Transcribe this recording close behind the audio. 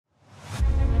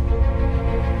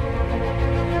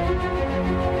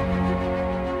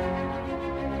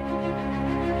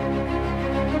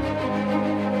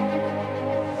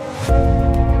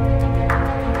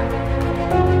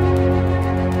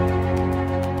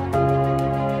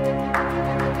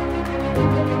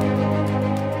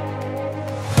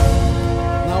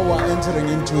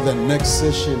into the next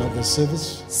session of the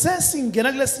service.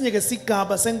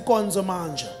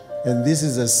 And this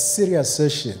is a serious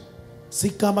session.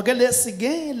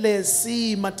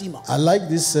 I like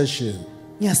this session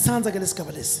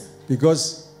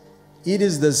because it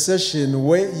is the session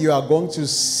where you are going to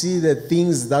see the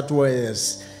things that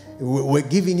were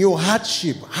giving you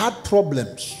hardship, hard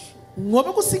problems.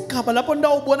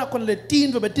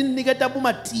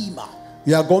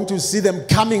 You are going to see them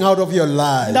coming out of your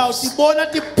lives,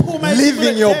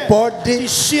 leaving your body,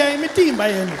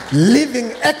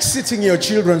 exiting your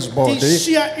children's body,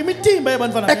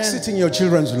 exiting your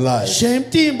children's lives.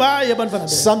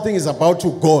 Something is about to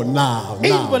go now.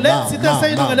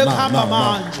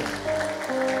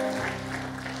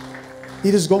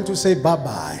 It is going to say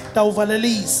bye-bye.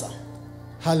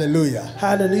 Hallelujah.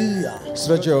 Hallelujah.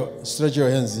 Stretch your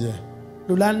hands here.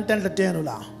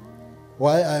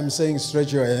 Why I'm saying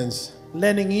stretch your hands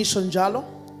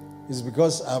is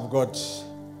because I've got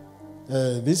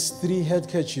these 3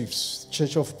 handkerchiefs, Tree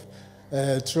of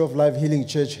Life Healing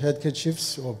Church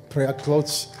handkerchiefs or prayer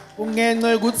cloths.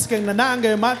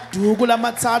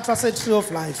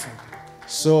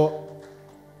 So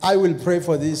I will pray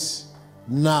for this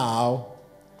now.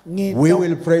 We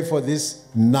will pray for this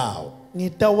now. And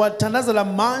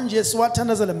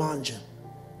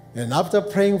after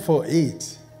praying for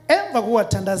it,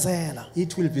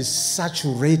 it will be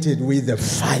saturated with the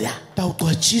fire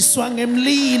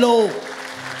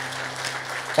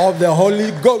of the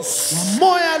Holy Ghost.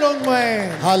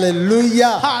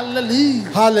 Hallelujah.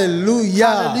 Hallelujah.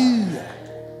 Hallelujah.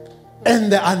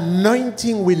 And the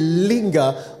anointing will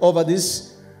linger over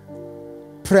this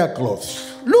prayer cloth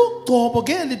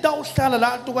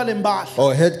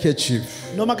or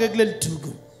handkerchief.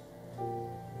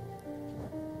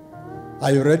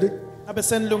 Are you ready?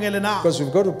 Because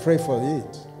we've got to pray for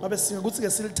it. And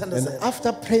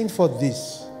after praying for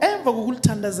this,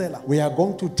 we are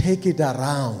going to take it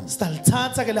around.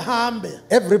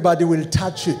 Everybody will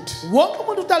touch it.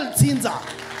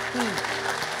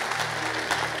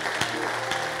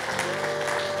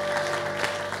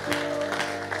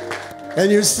 And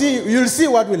you'll see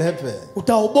what will happen.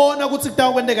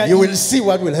 You will see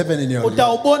what will happen in your life.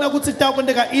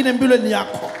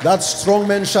 That strong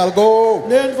man shall go.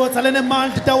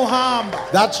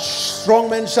 That strong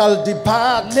man shall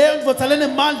depart.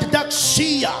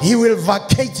 He will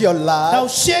vacate your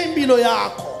life.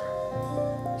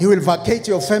 He will vacate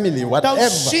your family, whatever.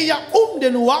 So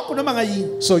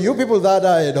you people that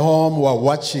are at home who are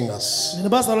watching us, I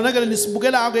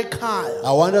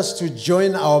want us to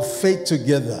join our faith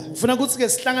together.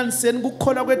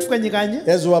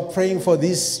 As we are praying for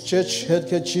these church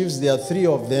handkerchiefs, there are 3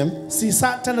 of them. Just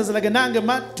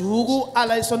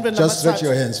stretch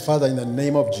your hands. Father, in the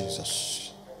name of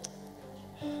Jesus.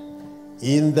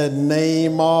 In the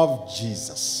name of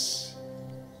Jesus.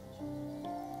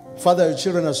 Father, your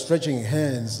children are stretching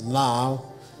hands now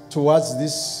towards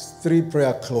these 3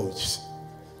 prayer cloths.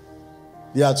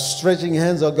 They are stretching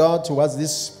hands, oh God, towards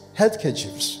these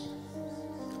handkerchiefs.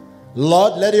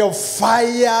 Lord, let your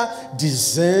fire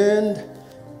descend.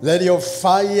 Let your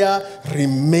fire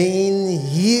remain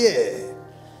here.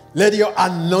 Let your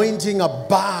anointing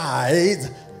abide.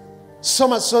 So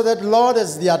much so that, Lord,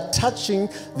 as they are touching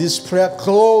these prayer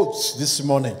cloths this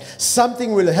morning,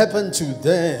 something will happen to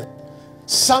them.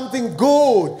 Something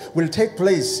good will take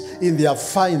place in their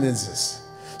finances.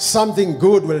 Something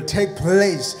good will take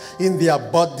place in their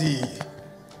body.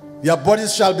 Their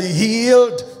bodies shall be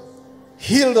healed.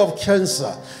 Healed of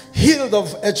cancer. Healed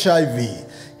of HIV.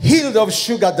 Healed of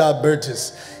sugar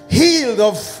diabetes. Healed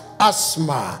of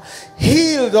asthma.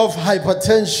 Healed of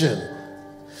hypertension.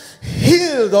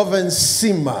 Healed of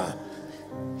eczema.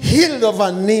 Healed of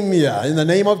anemia in the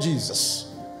name of Jesus.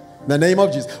 In the name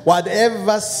of Jesus.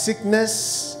 Whatever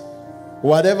sickness,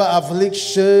 whatever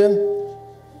affliction,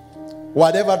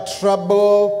 whatever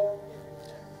trouble,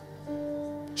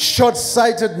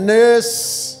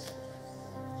 short-sightedness,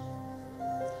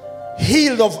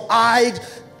 healed of eye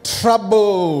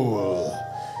trouble,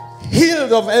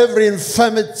 healed of every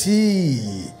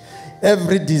infirmity,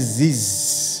 every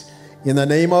disease. In the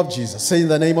name of Jesus. Say in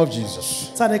the name of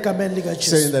Jesus. Say in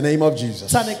the name of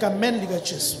Jesus.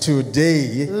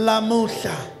 Today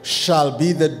shall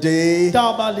be the day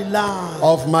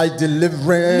of my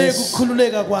deliverance.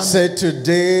 Say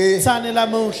today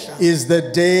is the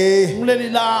day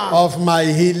of my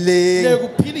healing.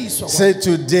 Say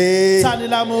today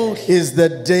is the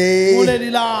day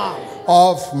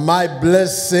of my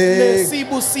blessing.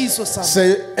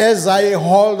 Say, as I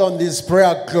hold on this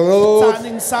prayer cloth,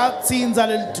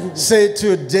 say,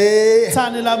 today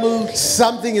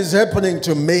something is happening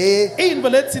to me.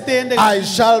 I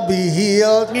shall be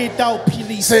healed.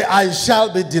 Say, I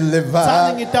shall be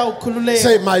delivered.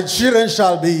 Say, my children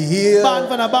shall be healed.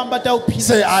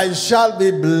 Say, I shall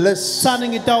be blessed.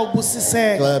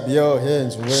 Clap your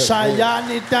hands.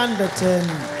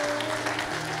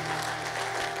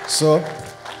 So,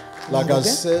 like I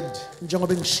said,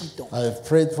 I have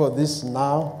prayed for this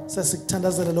now. You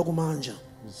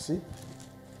see?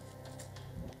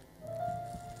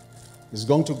 It's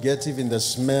going to get even the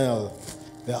smell,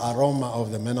 the aroma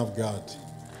of the man of God.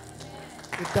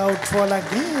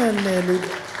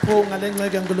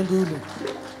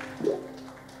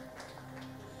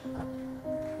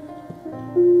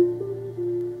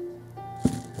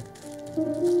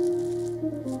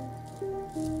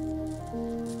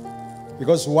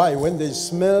 Because why? When they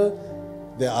smell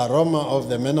the aroma of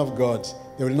the man of God,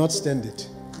 they will not stand it.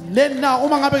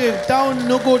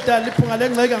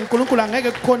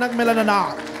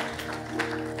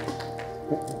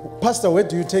 Pastor, where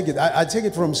do you take it? I take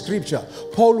it from scripture.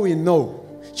 Paul we know.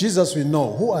 Jesus we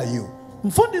know. Who are you? You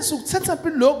remember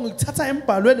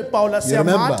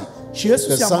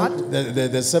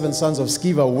the 7 sons of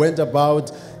Sceva went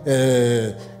about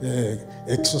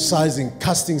exorcising,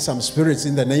 casting some spirits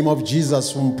in the name of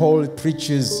Jesus whom Paul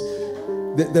preaches.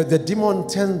 The demon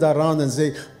turned around and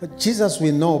said, Jesus we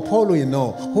know, Paul we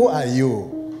know. Who are you?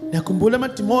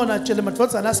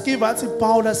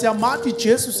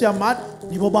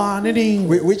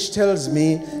 Which tells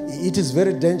me it is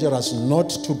very dangerous not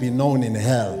to be known in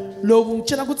hell. You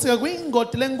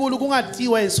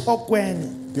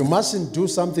mustn't do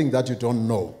something that you don't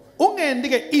know.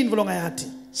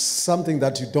 Something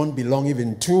that you don't belong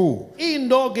even to.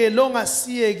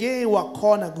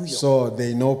 So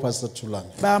they know Pastor Tulan.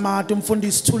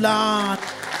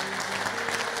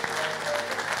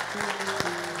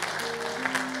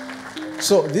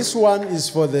 So this one is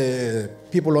for the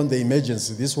people on the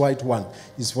emergency. This white one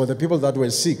is for the people that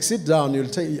were sick. Sit down. You'll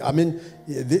take. I mean,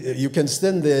 you can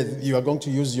stand there. You are going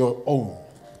to use your own.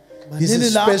 This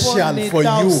is special for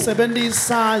you.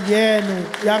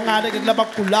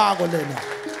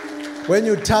 When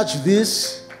you touch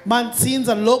this,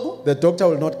 the doctor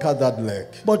will not cut that leg.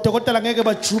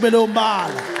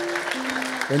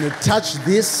 When you touch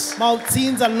this,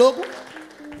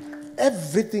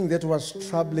 everything that was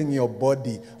troubling your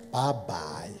body,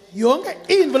 bye-bye.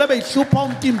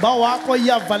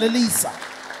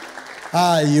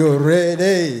 Are you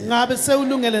ready?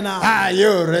 Are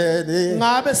you ready?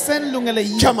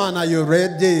 Come on, are you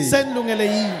ready?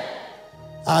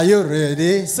 Are you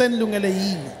ready?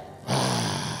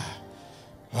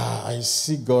 I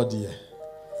see God here.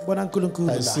 I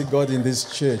see God in this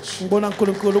church.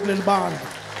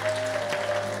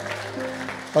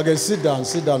 Okay, sit down,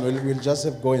 sit down. We'll just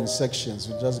have go in sections.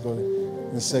 We'll just go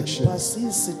in sections.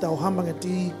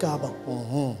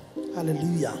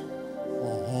 Hallelujah.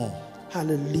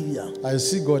 Hallelujah. I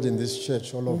see God in this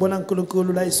church all over.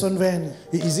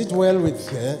 Is it well with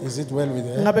her? Is it well with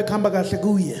her? Huh?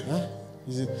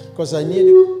 Is it? Because I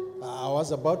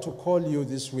was about to call you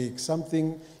this week.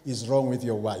 Something is wrong with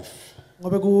your wife. I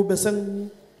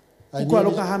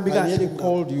nearly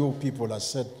called you people. I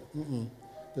said,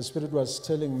 the Spirit was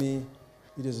telling me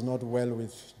it is not well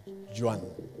with Juan.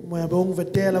 I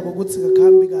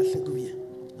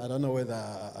don't know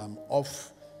whether I'm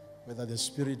off, whether the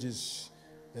Spirit is,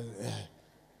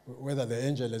 whether the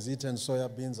angel has eaten soya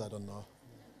beans, I don't know.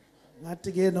 That's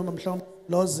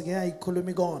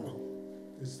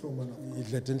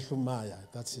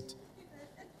it.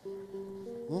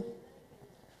 On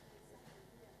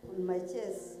my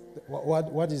chest.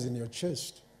 What is in your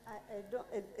chest? I don't,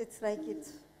 it's like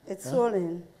it's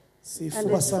swollen.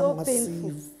 And it's so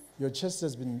painful. Your chest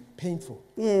has been painful?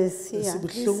 Yes, here,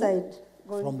 this side.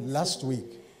 From last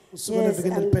week? Yes,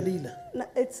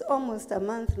 it's almost a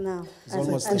month now. It's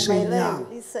almost and my leg,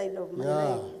 this side of my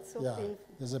leg, it's so painful.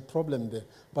 There's a problem there.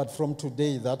 But from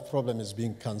today, that problem is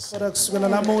being cancelled. Amen.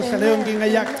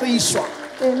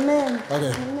 Amen. Okay.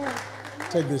 Amen.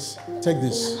 Take this. Take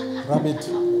this. Rub it.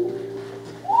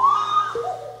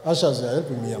 Ushers are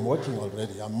helping me. I'm working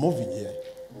already. I'm moving here.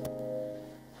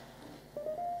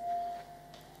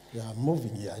 Yeah, I'm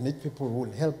moving here. I need people who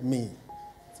will help me.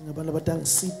 I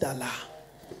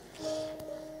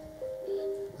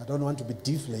don't want to be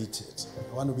deflated.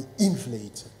 I want to be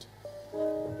inflated.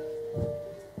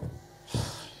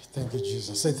 Thank you,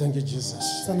 Jesus. Say thank you,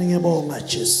 Jesus.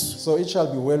 So it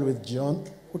shall be well with John.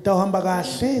 John.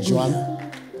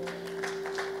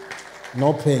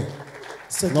 No pain.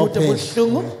 No pain.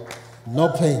 No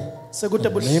pain. In the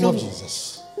name of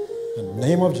Jesus. In the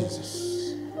name of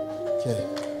Jesus. Okay.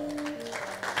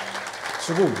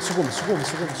 Sugum.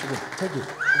 Take it.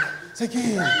 Take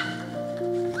it.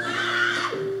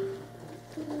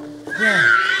 Yeah.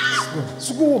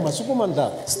 Sugum and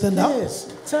that. Stand up. Yes.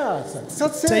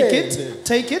 Take it.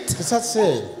 Take it.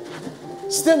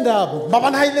 Stand up.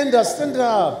 Baba Highlander, stand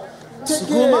up. Take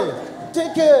it.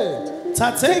 Take it.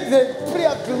 Take the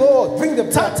prayer cloth. Bring the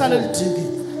prayer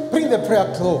cloth. Bring the prayer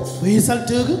cloth.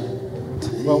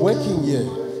 We're working here.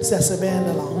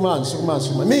 Come on.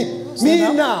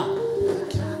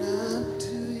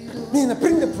 Mina,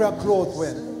 bring the prayer cloth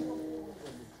when.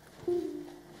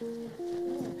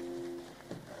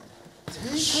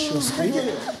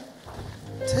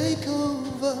 Take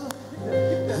over.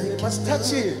 You must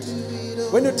touch it.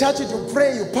 When you touch it, you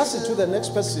pray, you pass it to the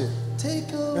next person.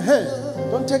 Take over.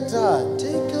 Don't take time.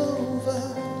 Take over.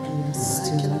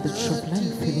 Still at the true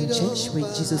life filling church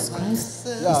with Jesus Christ.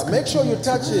 Yeah, make sure you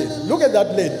touch it. Look at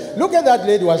that lady. Look at that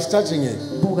lady who was touching it.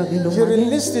 She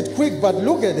released it quick, but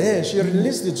look at her. She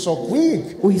released it so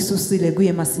quick.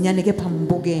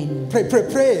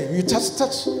 Pray. You touch.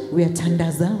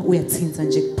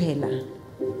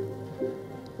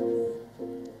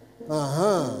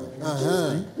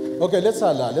 Okay, let's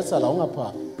allow.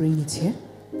 Bring it here.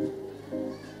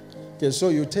 Okay, so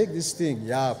you take this thing,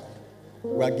 yeah.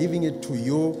 We are giving it to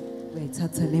you. You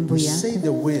say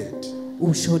the word.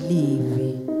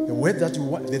 The word that you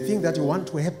want, the thing that you want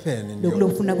to happen in your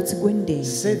life.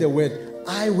 Say the word.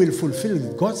 I will fulfill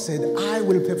it. God said, I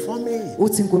will perform it. You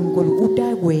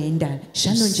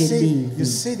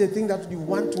say the thing that you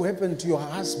want to happen to your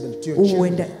husband, to your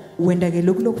children,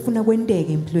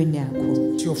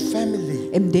 to your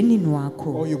family.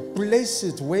 Or you place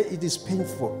it where it is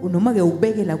painful.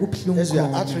 As you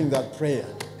are uttering that prayer.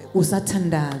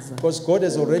 Because God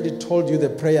has already told you the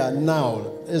prayer now,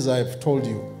 as I have told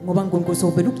you.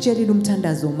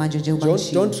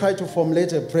 Don't try to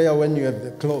formulate a prayer when you have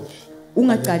the cloth.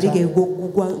 Now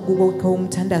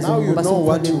you know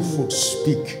what you should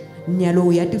speak. Every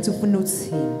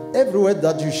word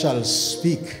that you shall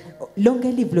speak,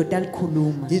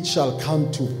 it shall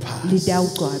come to pass. It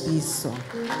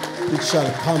shall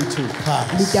come to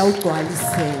pass.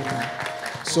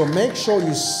 So make sure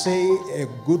you say a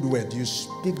good word. You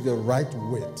speak the right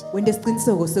word. Because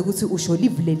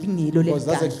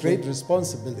that's a great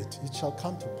responsibility. It shall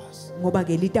come to pass.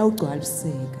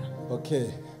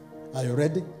 Okay. Are you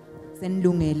ready?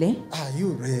 Are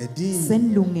you ready?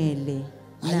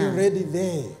 Are you ready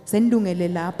there?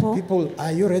 People,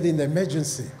 are you ready in the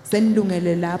emergency?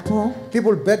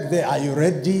 People back there, are you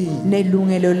ready?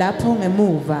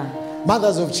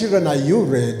 Mothers of children, are you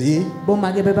ready?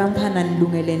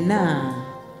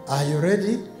 Are you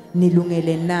ready?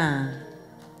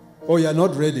 Oh, you're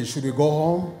not ready. Should we go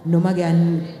home? Should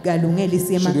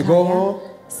we go home?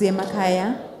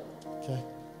 Okay.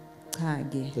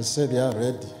 They say they are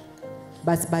ready.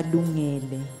 They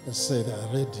say they are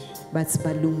ready.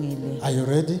 Are you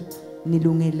ready?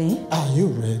 Are you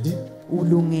ready?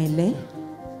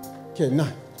 Okay, now.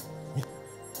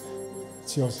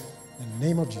 It's yours. In the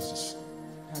name of Jesus.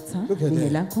 Look at that.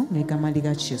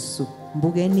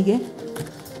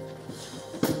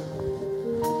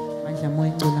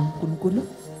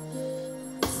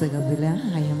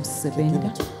 I am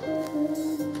surrender.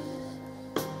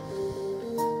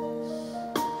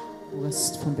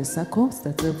 From the circles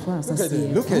that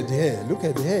look at her. Look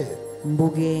at her.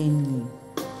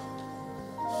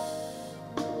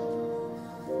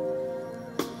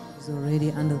 Is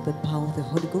already under the power of the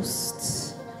Holy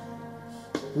Ghost.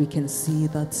 We can see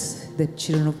that the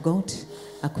children of God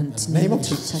are continuing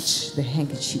to touch the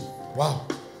handkerchief. Wow.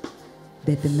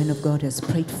 That the man of God has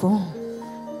prayed for.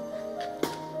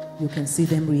 You can see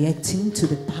them reacting to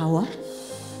the power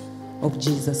of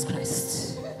Jesus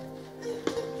Christ.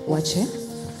 Watch her.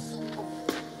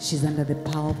 She's under the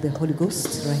power of the Holy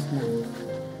Ghost right now.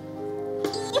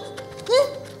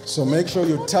 So make sure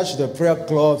you touch the prayer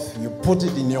cloth, you put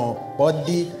it in your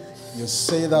body, you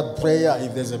say that prayer.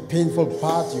 If there's a painful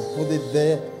part, you put it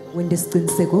there. You say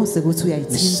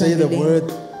the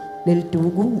word.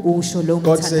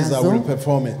 God says, I will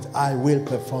perform it. I will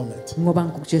perform it. I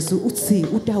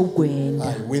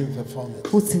will perform it.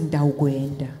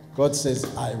 God says,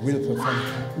 I will perform it.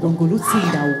 I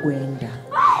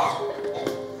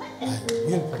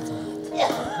will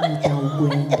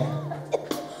perform it.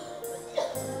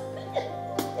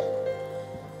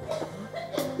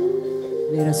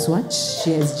 Let us watch.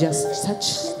 She has just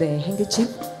touched the handkerchief.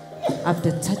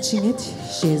 After touching it,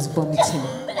 she is vomiting.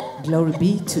 Glory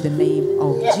be to the name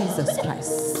of Jesus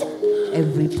Christ.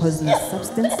 every poisonous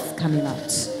substance coming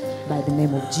out by the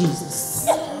name of Jesus.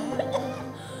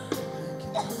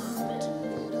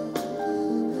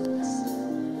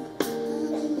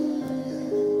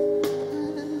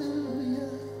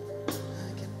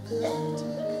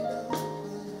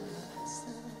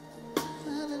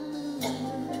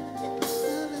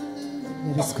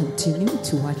 Let us continue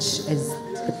to watch as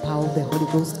the power of the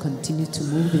Holy Ghost continue to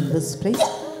move in this place.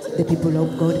 The people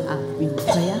of God are in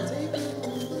prayer.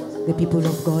 The people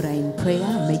of God are in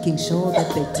prayer, making sure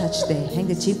that they touch their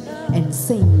handkerchief and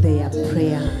saying their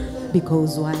prayer,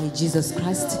 because why? Jesus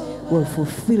Christ will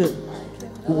fulfill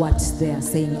what they are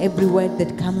saying. Every word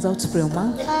that comes out from your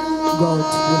mouth, God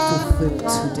will fulfill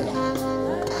today.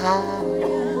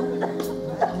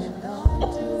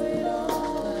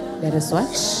 Let us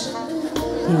watch.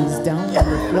 He is down on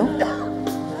the floor.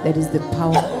 That is the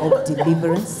power of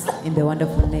deliverance in the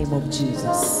wonderful name of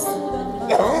Jesus.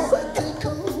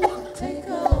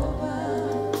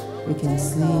 You can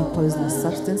see poisonous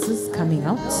substances coming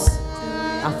out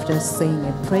after saying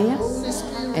a prayer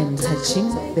and touching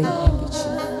the handkerchief.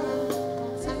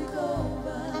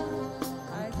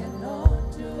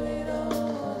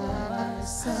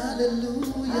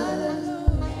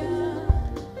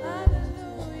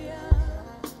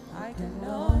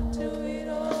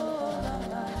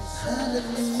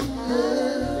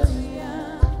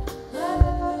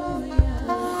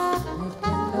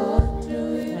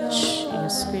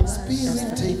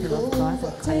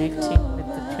 Connecting with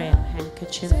the prayer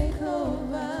handkerchief,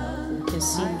 you can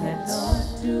see that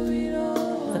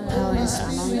the power and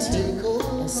anointing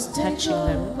is touching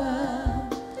them.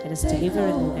 It is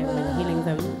delivering them and healing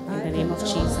them in the name of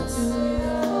Jesus.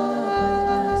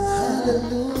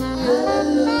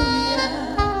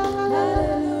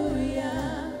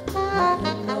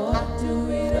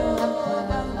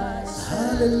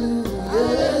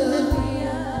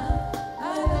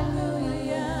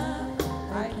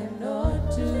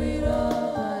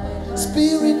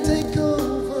 Spirit, take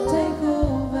over. Take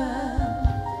over.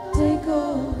 Take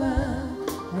over.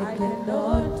 I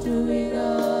cannot do it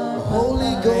all.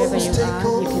 Holy Wherever Ghost, you take are,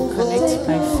 over. you can connect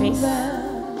by faith.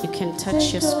 You can touch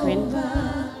your screen.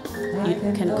 You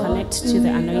can connect to the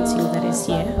anointing that is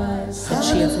here, the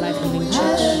Tree of Life Healing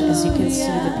Church. As you can see,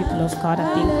 the people of God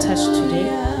are being touched today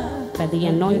by the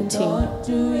anointing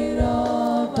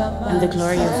and the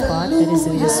glory of God that is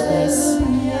in this place.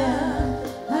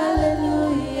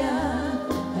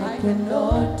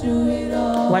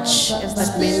 Watch as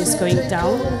that man is going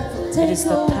down. It is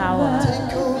the power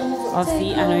of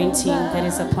the anointing that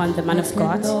is upon the man of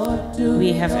God.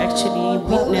 We have actually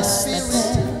witnessed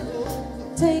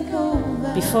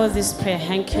that before this prayer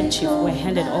handkerchief were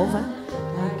handed over,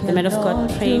 the man of God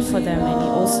prayed for them and he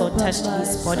also touched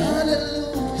his body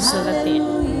so that the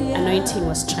anointing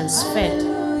was transferred.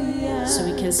 So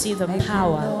we can see the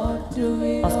power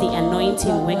of the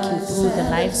anointing working through the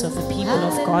lives of the people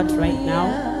of God right now.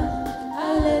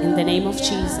 In the name of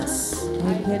Jesus.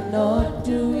 I cannot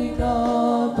do it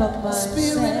all by myself.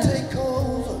 Spirit, take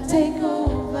over. Take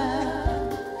over.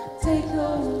 Take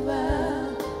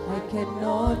over. I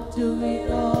cannot do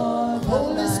it all by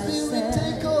Holy myself. Spirit,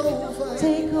 take over.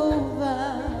 Take over.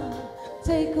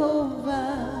 Take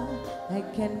over. I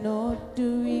cannot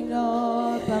do it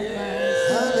all by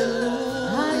myself.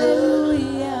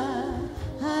 Hallelujah.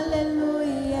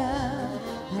 Hallelujah.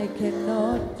 I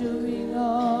cannot do it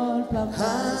all by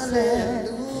myself.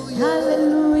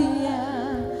 Hallelujah.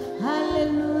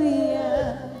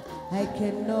 Hallelujah. I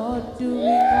cannot do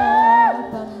it all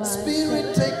by myself.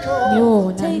 Spirit, take over.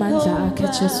 Yo, namandla akhe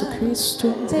Jesu Kristu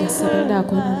ngisebenza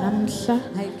khona namhla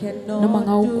noma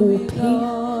ngawukuphi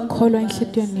kholwa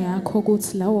enhlitweni yakho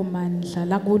ukuthi lawo mandla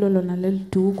la kulo lona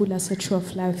leliduku lase Tree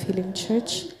of Life Healing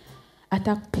Church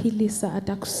atakuphilisa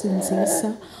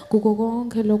atakusinzisa kuko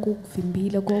konke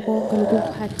lokuvimbile kuko konke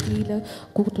lokuphathile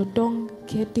kuto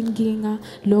tonke tinkinga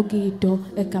lokido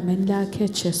egameni lakhe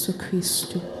Jesu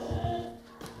Kristu.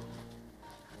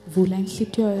 Vula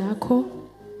inhlitiyo yakho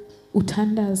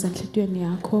uthandaza enhlitiyweni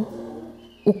yakho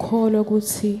ukholwa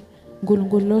ukuthi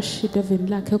uNkulunkulu loshito eveni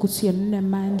lakhe ukuthi yena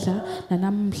unemandla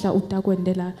nanamhla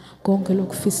utakwendela konke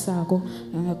lokufisako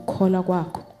ngekukholwa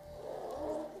kwakho.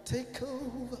 Take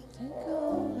over.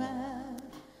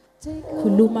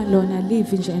 Khuluma lona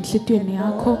live nje enhlitiyweni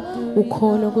yakho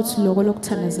ukholwa ukuthi lokho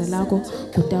lokuthandazelako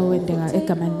kutawendeka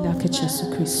egameni lakhe Jesu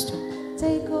Kristu.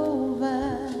 Take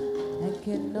over. I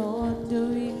cannot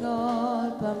do it all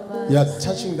by myself. You are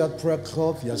touching that prayer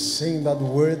cloth, you are saying that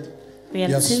word,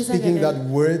 you are speaking that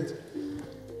word.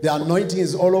 The anointing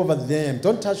is all over them.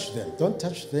 Don't touch them. Don't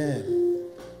touch them.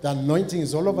 The anointing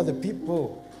is all over the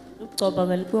people.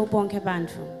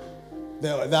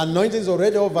 The anointing is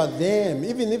already over them.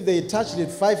 Even if they touched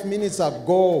it 5 minutes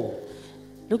ago,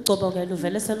 the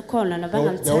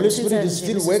Holy Spirit is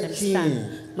still working.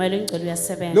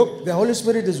 Look, the Holy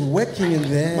Spirit is working in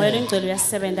them.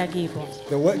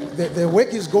 The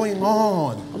work is going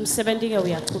on.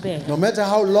 No matter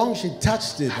how long she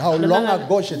touched it, how long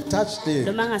ago she touched it.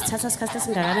 Do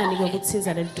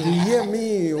you hear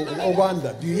me,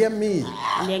 Owanda? Do you hear me?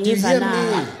 Do you hear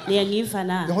me?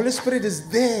 The Holy Spirit is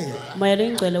there.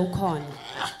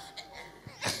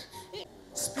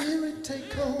 Spirit,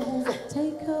 take over.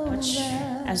 Watch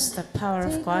as the power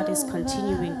of God is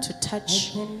continuing to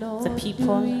touch the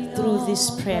people through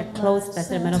this prayer cloth that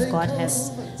the man of God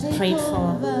has prayed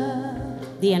for.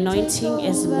 The anointing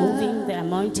is moving, the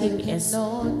anointing is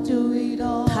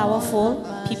powerful.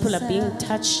 People are being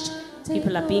touched,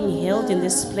 people are being healed in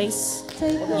this place.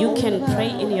 You can pray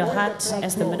in your heart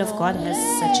as the man of God has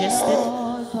suggested.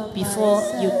 Before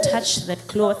you touch that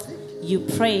cloth, you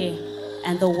pray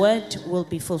and the word will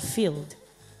be fulfilled.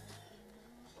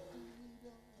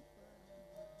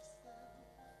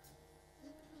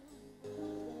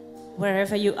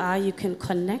 Wherever you are, you can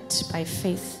connect by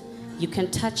faith. You can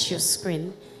touch your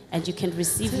screen and you can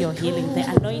receive your healing. The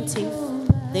anointing,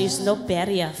 there is no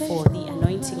barrier for the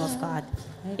anointing of God.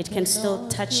 It can still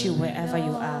touch you wherever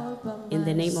you are. In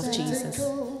the name of Jesus.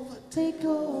 Take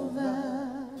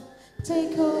over.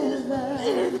 Take over.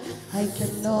 I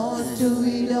cannot do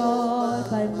it all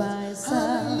by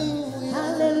myself.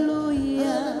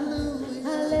 Hallelujah.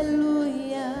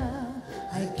 Hallelujah.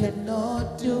 I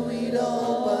cannot do it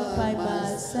all by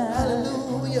myself.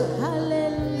 Hallelujah.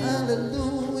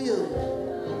 Hallelujah.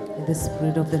 The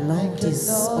Spirit of the Lord is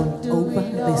all over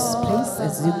this place,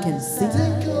 as you can see.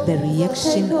 The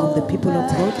reaction of the people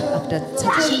of God after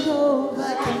touching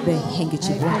the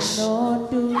handkerchief.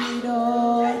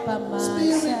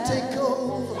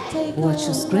 Watch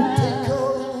your screen.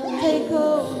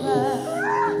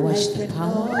 Watch the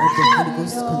power of the Holy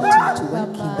Ghost continue to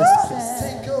work in this place.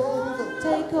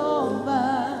 Take over.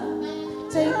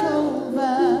 Take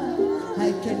over.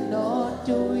 I cannot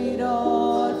do it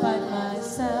all by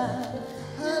myself.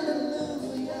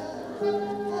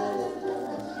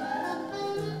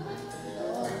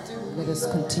 Let us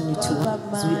continue to work.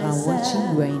 As we are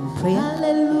watching, we are in prayer.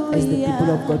 As the people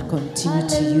of God continue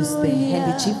to use the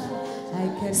handkerchief,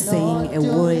 saying a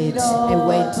word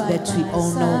that we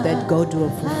all know that God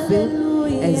will fulfill.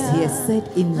 As He has said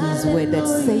in His word, that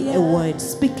say a word,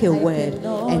 speak a word,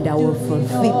 and I will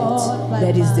fulfill it.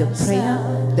 That is the prayer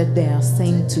that they are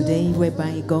saying today,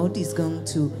 whereby God is going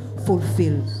to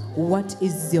fulfill. What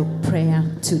is your prayer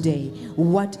today?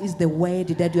 What is the word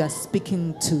that you are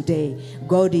speaking today?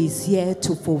 God is here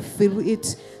to fulfill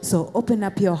it. So open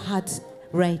up your heart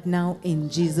right now in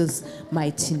Jesus'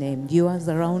 mighty name. Viewers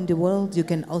around the world, you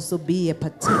can also be a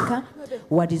partaker.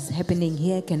 What is happening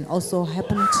here can also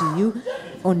happen to you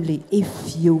only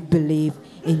if you believe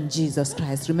in Jesus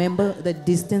Christ. Remember that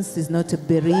distance is not a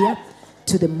barrier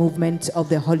to the movement of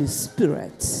the Holy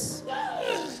Spirit.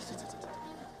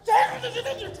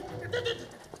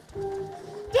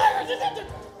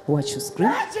 Watch your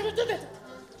screen.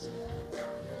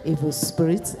 Evil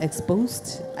spirits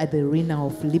exposed at the arena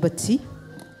of liberty.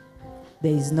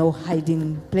 There is no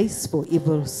hiding place for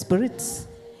evil spirits.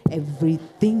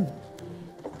 Everything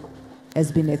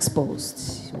has been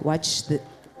exposed. Watch the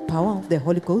power of the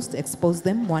Holy Ghost expose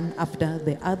them one after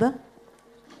the other.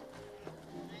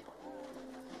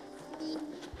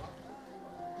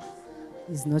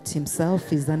 He's not himself,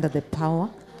 he's under the power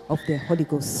of the Holy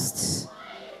Ghost.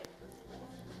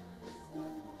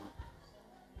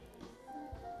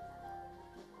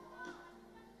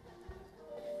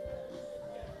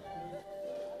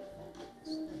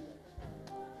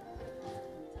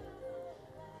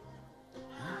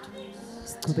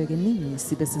 Siqhubekeni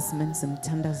sibe sesimeni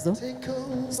semthandazo.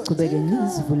 Siqhubekeni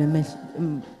sivule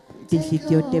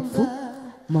inhliziyo tethu.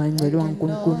 Moya ngcwele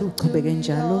waNkulunkulu uqhubeke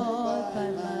njalo.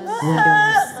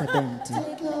 Wena umsebenzi.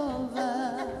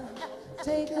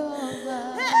 Take over.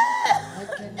 I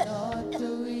cannot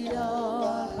do it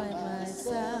all by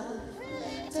myself.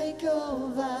 Take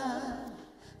over.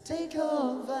 Take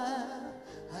over.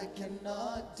 I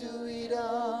cannot do it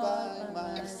all by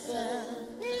myself.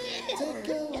 Take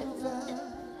over.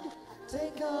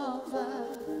 Take over.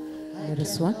 Let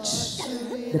us watch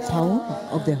the power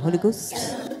of the Holy Ghost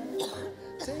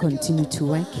continue to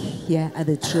work here at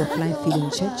the Tree of Life Healing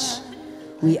Church.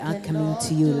 We are coming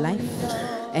to you live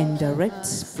and direct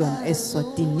from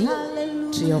Eswatini,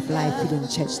 Tree of Life Healing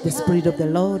Church. The Spirit of the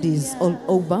Lord is all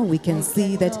over. We can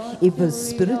see that evil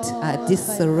spirits are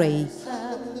disarray.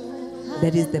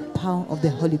 That is the power of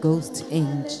the Holy Ghost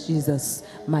in Jesus'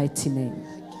 mighty name.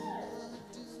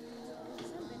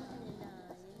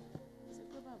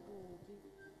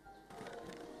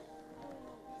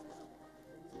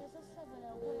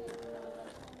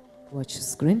 Watch the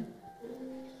screen.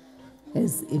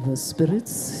 As evil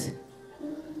spirits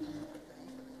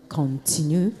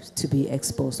continue to be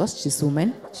exposed. Watch this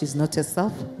woman. She's not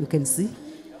herself. You can see.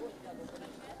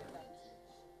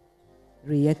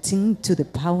 Reacting to the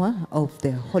power of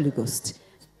the Holy Ghost.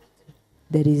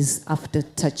 That is after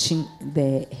touching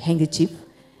the handkerchief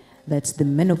that the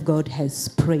man of God has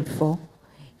prayed for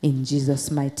in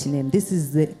Jesus' mighty name. This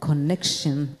is the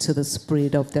connection to the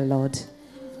Spirit of the Lord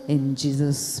in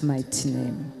Jesus' mighty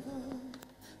name.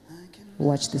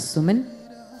 Watch this woman.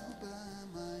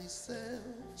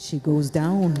 She goes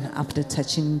down after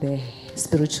touching the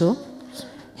spiritual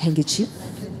handkerchief.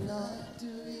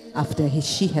 After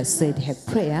she has said her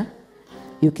prayer,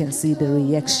 you can see the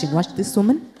reaction. Watch this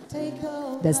woman.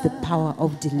 That's the power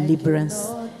of deliverance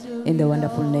in the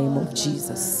wonderful name of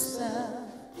Jesus.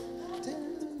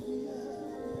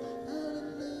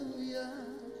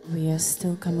 We are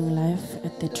still coming live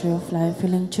at the Tree of Life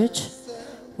Healing Church,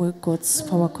 where God's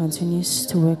power continues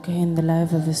to work in the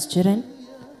life of His children.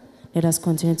 Let us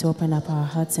continue to open up our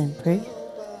hearts and pray.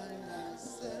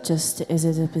 Just as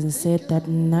it has been said that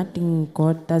nothing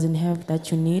God doesn't have that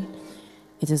you need,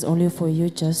 it is only for you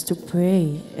just to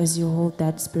pray as you hold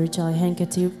that spiritual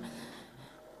handkerchief.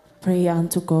 Pray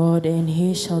unto God and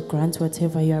He shall grant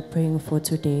whatever you are praying for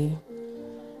today.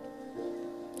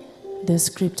 The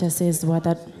scripture says what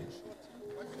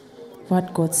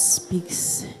God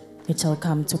speaks, it shall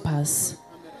come to pass.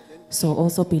 So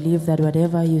also believe that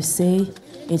whatever you say,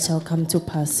 it shall come to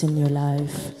pass in your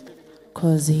life.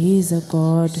 Because He is a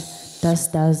God that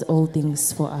does all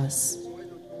things for us.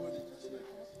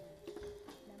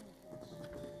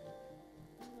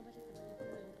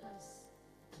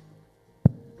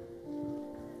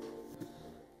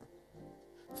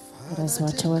 Let us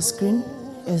watch our screen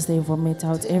as they vomit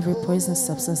out every poison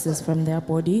substances from their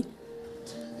body.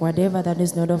 Whatever that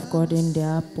is not of God in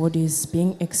their body is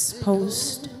being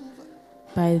exposed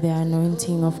by the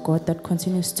anointing of God that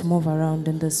continues to move around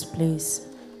in this place.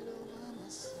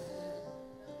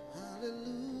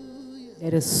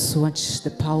 Let us watch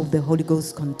the power of the Holy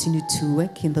Ghost continue to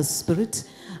work in the Spirit.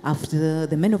 After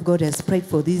the man of God has prayed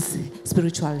for this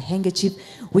spiritual handkerchief,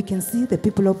 we can see the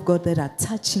people of God that are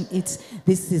touching it.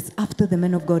 This is after the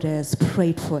man of God has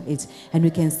prayed for it. And we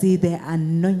can see the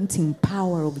anointing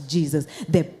power of Jesus,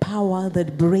 the power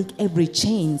that break every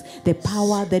chains, the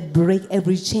power that break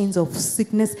every chains of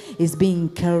sickness is being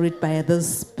carried by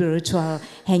this spiritual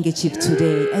handkerchief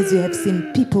today. As you have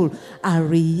seen, people are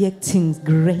reacting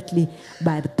greatly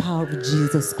by the power of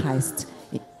Jesus Christ.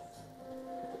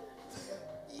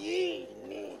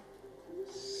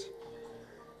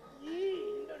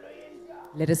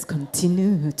 Let us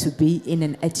continue to be in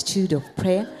an attitude of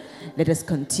prayer. Let us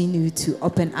continue to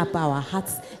open up our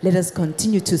hearts. Let us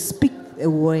continue to speak a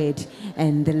word,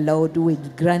 and the Lord will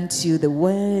grant you the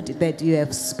word that you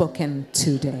have spoken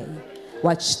today.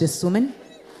 Watch this woman.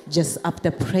 Just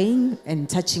after praying and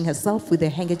touching herself with a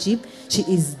handkerchief, she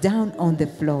is down on the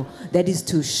floor. That is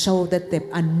to show that the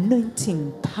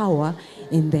anointing power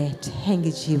in that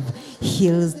handkerchief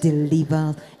heals,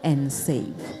 delivers, and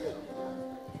saves.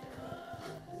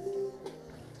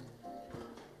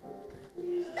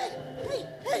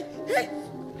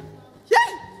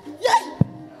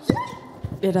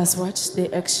 Let us watch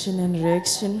the action and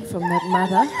reaction from that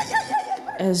mother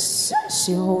as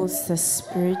she holds the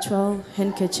spiritual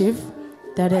handkerchief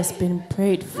that has been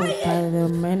prayed for by the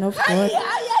man of God.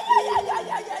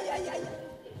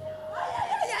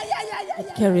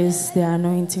 It carries the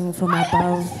anointing from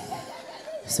above.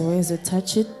 So as you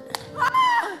touch it,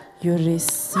 you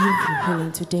receive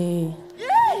healing today.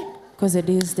 Because it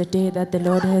is the day that the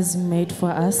Lord has made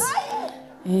for us.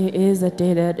 It is the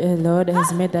day that the Lord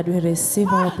has made that we receive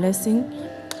our blessing.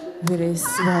 We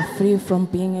are free from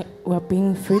we are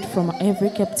being freed from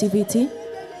every captivity,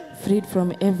 freed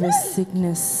from every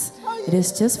sickness. It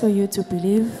is just for you to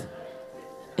believe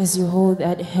as you hold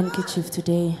that handkerchief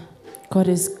today.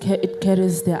 It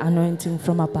carries the anointing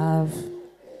from above.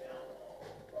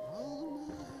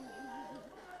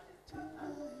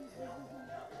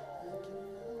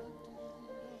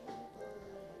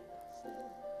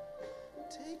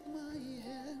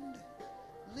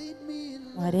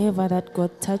 Whatever that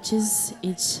God touches,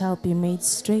 it shall be made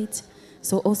straight.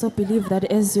 So also believe that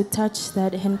as you touch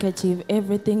that handkerchief,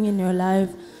 everything in your life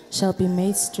shall be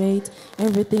made straight.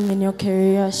 Everything in your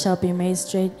career shall be made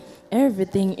straight.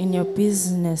 Everything in your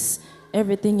business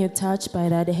Everything you touch by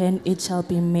that hand, it shall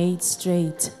be made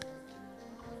straight.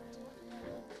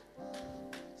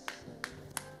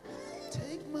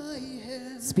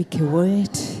 Speak a word,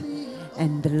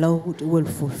 and the Lord will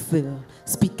fulfill.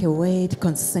 Speak a word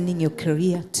concerning your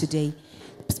career today.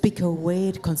 Speak a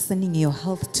word concerning your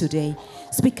health today.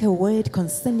 Speak a word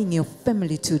concerning your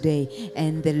family today,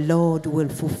 and the Lord will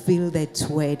fulfill that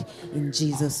word in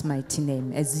Jesus' mighty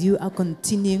name. As you are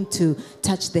continuing to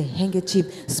touch the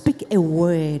handkerchief, speak a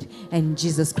word, and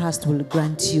Jesus Christ will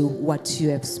grant you what you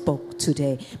have spoke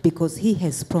today, because he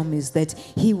has promised that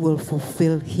he will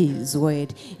fulfill his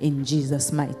word in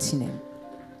Jesus' mighty name.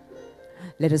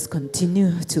 Let us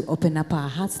continue to open up our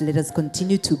hearts. Let us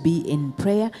continue to be in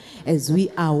prayer. As we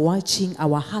are watching,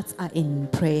 our hearts are in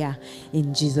prayer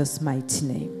in Jesus' mighty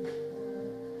name.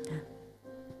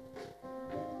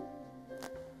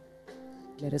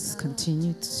 Let us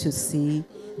continue to see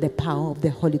the power of the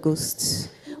Holy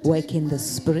Ghost work in the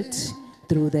Spirit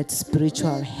through that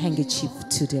spiritual handkerchief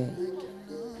today.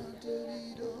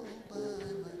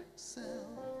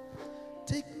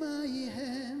 Take my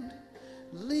hand,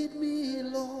 lead me,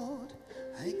 Lord.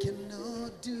 I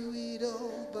cannot do it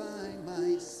all by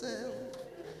myself.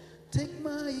 Take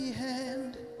my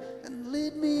hand and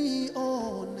lead me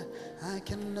on. I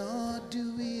cannot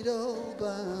do it all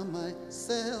by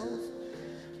myself.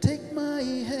 Take my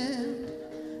hand,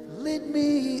 lead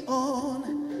me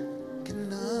on.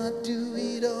 Cannot do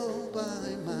it all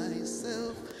by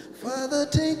myself. Father,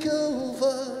 take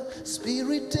over.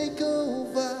 Spirit, take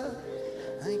over.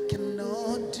 I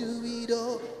cannot do it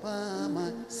all by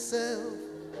myself.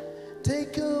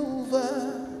 Take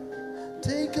over,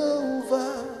 take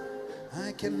over.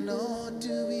 I cannot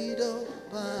do it all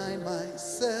by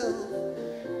myself.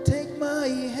 Take my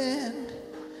hand,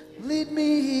 lead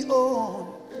me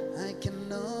on. I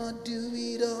cannot do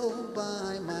it all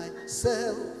by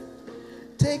myself.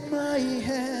 Take my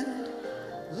hand,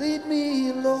 lead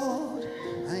me, Lord.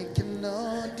 I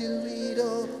cannot do it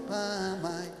all by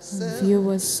myself.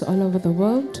 Viewers all over the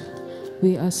world,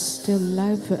 we are still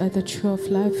live at the Tree of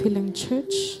Life Healing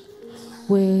Church,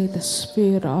 where the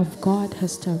Spirit of God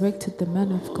has directed the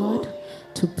man of God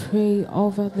to pray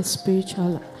over the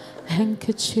spiritual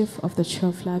handkerchief of the Tree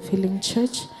of Life Healing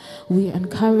Church. We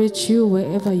encourage you,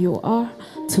 wherever you are,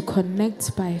 to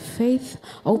connect by faith.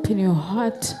 Open your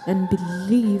heart and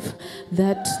believe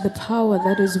that the power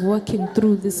that is working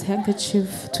through this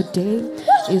handkerchief today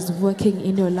is working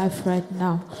in your life right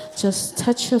now. Just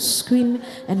touch your screen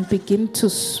and begin to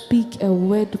speak a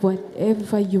word,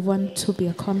 whatever you want to be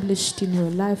accomplished in your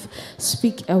life.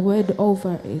 Speak a word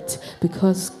over it,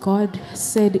 because God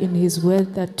said in his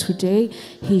word that today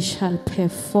he shall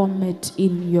perform it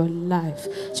in your life.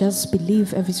 Just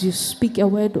believe as you speak a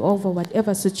word over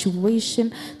whatever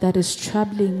situation that is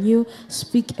troubling you.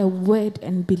 Speak a word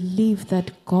and believe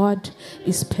that God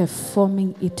is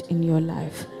performing it in your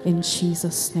life. In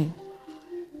Jesus' name.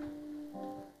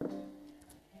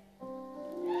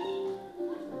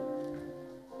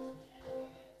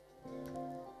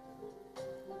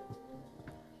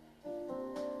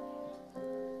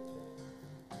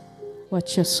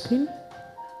 Watch your screen.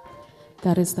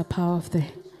 That is the power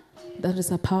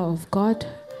of God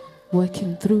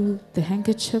working through the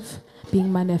handkerchief,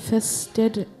 being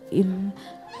manifested in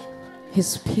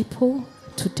his people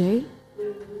today.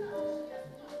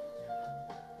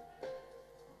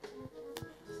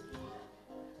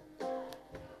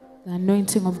 The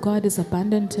anointing of God is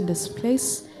abundant in this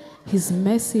place. His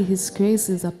mercy, his grace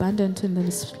is abundant in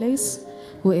this place.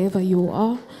 Wherever you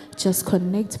are, just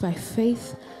connect by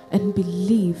faith and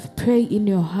believe. Pray in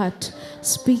your heart.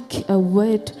 Speak a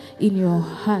word in your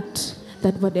heart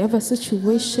that whatever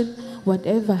situation,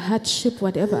 whatever hardship,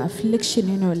 whatever affliction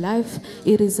in your life,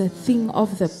 it is a thing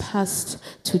of the past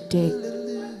today.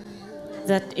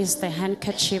 That is the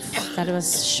handkerchief that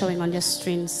was showing on your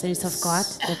screen, saints of God,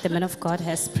 that the man of God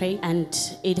has prayed, and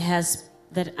it has,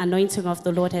 the anointing of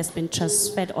the Lord has been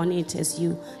transferred on it. As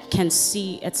you can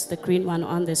see, it's the green one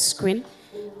on the screen.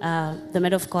 The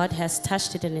man of God has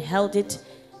touched it and held it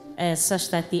such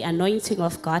that the anointing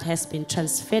of God has been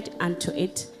transferred unto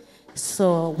it.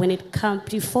 So when it comes,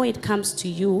 before it comes to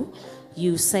you,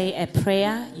 you say a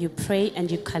prayer, you pray, and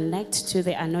you connect to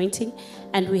the anointing.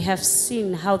 And we have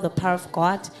seen how the power of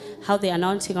God, how the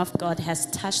anointing of God has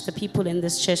touched the people in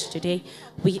this church today.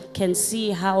 We can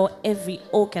see how every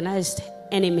organized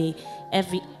enemy,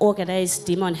 every organized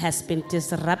demon has been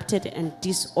disrupted and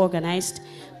disorganized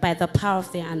by the power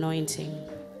of the anointing.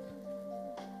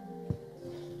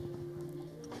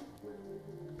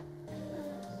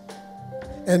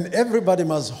 And everybody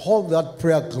must hold that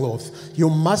prayer cloth. You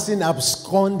mustn't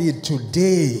abscond it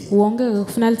today. Wonke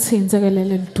kufanele lithinze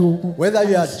leli duku. Whether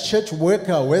you are a church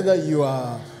worker, whether you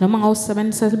are in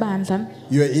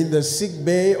the sick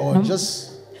bay or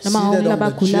just seated on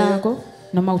the chair,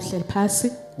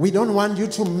 we don't want you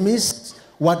to miss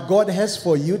what God has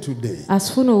for you today.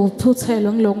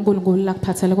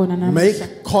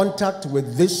 Make contact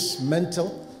with this mantle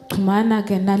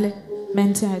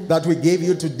that we gave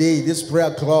you today, this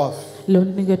prayer cloth,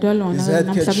 this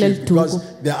headkerchief, because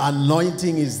the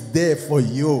anointing is there for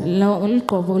you.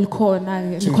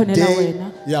 Today,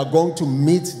 you are going to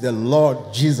meet the Lord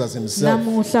Jesus himself.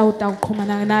 You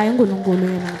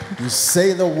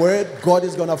say the word, God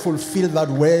is going to fulfill that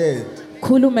word.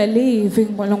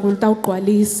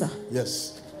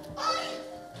 Yes.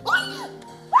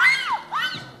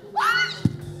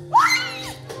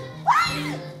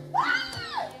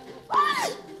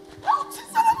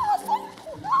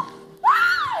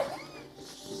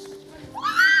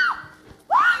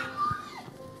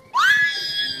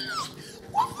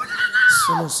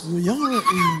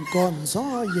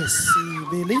 Yes,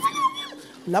 believe.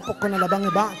 Lapho khona labange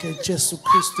bakhe Jesu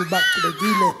Kristu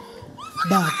baqhubekile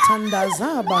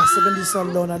bathandaza basebenzisa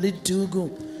lona lidugu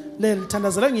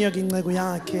lelithandazela ngiyo inceko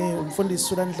yakhe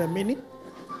umfundisi uLandlamini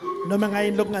noma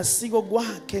ngayini lokungasiko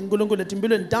kwakhe uNkulunkulu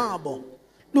etimpilweni tabo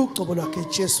lugcobo lwakhe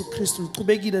Jesu Kristu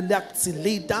uqhubekile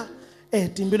liyakuzilida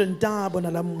etimpilweni tabo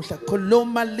nalamuhla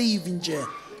khuluma live nje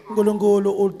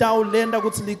uNkulunkulu utawulenda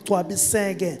ukuthi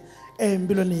ligcwabiseke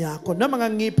empilweni yakho noma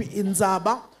ngangiphi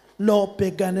inzaba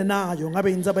lobhekane nayo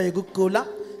ngabe inzaba yekugula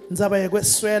inzaba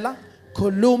yekweswela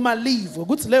khuluma live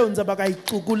ukuthi leyo inzaba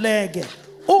kayicukuleke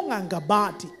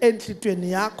ungangabathi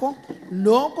enhlitweni yakho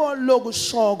lokho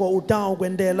lokushoko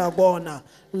utawukwendela kona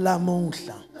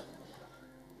lamuhla.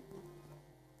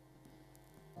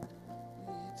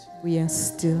 We are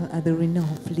still at the Arena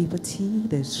of Liberty,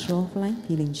 the Shoreline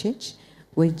Healing Church,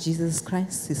 where Jesus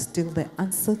Christ is still the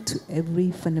answer to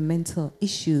every fundamental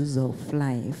issues of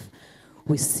life.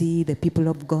 We see the people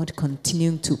of God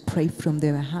continuing to pray from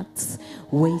their hearts,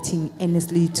 waiting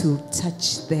earnestly to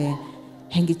touch the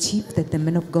handkerchief that the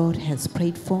man of God has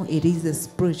prayed for. It is a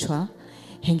spiritual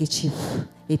handkerchief.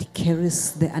 It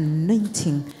carries the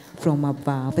anointing from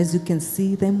above. As you can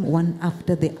see them, one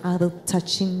after the other,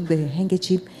 touching the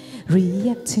handkerchief,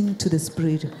 reacting to the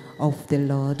Spirit of the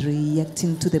Lord,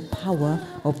 reacting to the power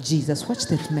of Jesus. Watch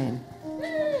that man.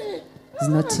 He's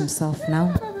not himself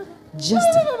now, just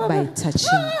by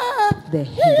touching the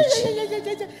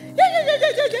handkerchief.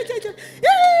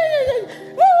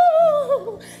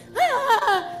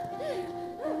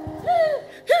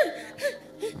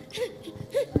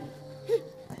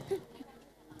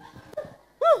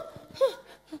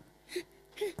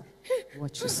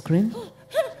 Watch your screen.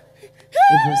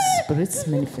 Evil spirits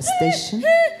manifestation.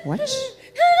 Watch.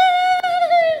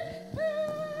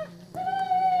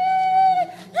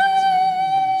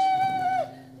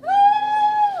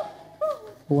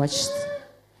 Watch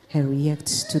her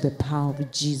react to the power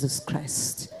of Jesus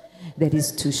Christ. That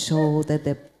is to show that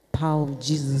the power of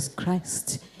Jesus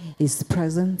Christ is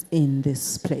present in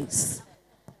this place.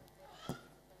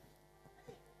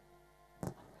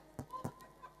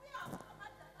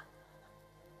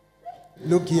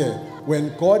 Look here,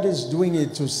 when God is doing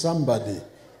it to somebody,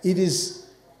 it is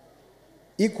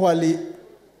equally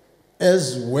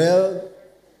as well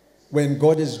when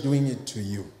God is doing it to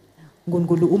you. We are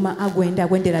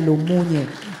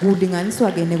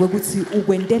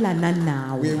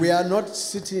not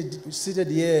seated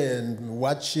here and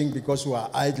watching because we are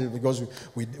idle, because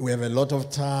we have a lot of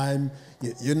time.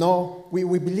 You know,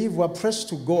 we believe we are pressed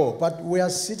to go, but we are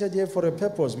seated here for a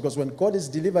purpose, because when God is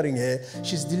delivering her,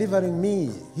 she's delivering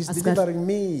me. He's delivering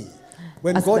me.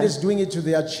 When God is doing it to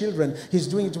their children, He's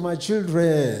doing it to my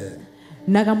children.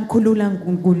 We are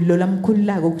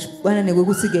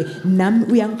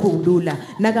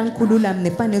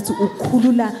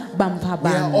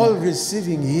all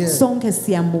receiving here. In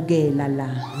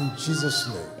Jesus'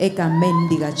 name.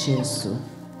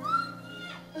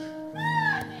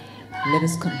 Let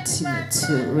us continue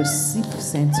to receive,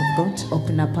 saints of God.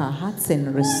 Open up our hearts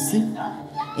and receive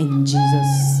in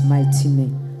Jesus' mighty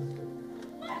name.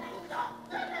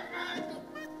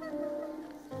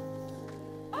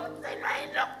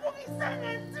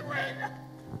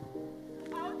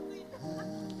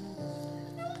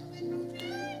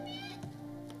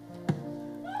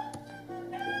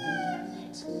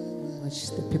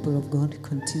 Watch the people of God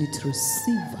continue to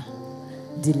receive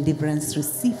deliverance,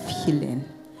 receive healing,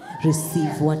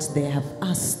 receive what they have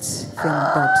asked from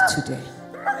God today.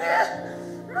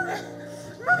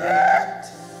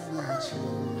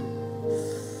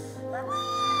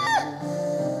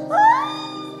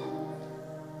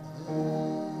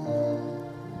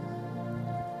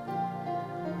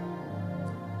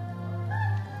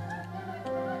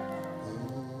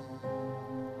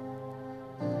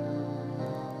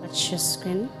 watch your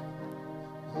screen.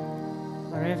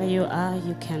 Wherever you are,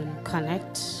 you can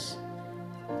connect,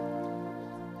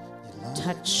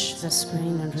 touch the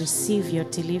screen and receive your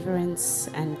deliverance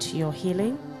and your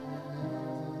healing.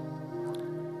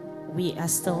 We are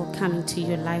still coming to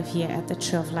you live here at the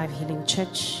Tree of Life Healing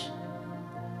Church.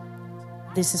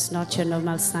 This is not your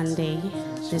normal Sunday.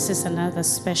 This is another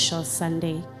special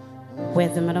Sunday where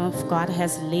the man of God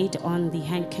has laid on the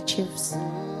handkerchiefs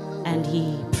and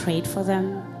he prayed for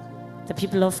them. The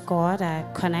people of God are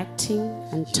connecting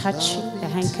and touching the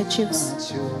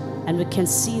handkerchiefs, and we can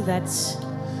see that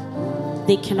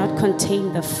they cannot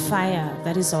contain the fire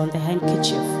that is on the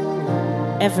handkerchief.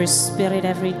 Every spirit,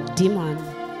 every demon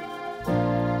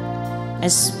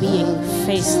is being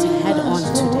faced head on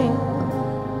today.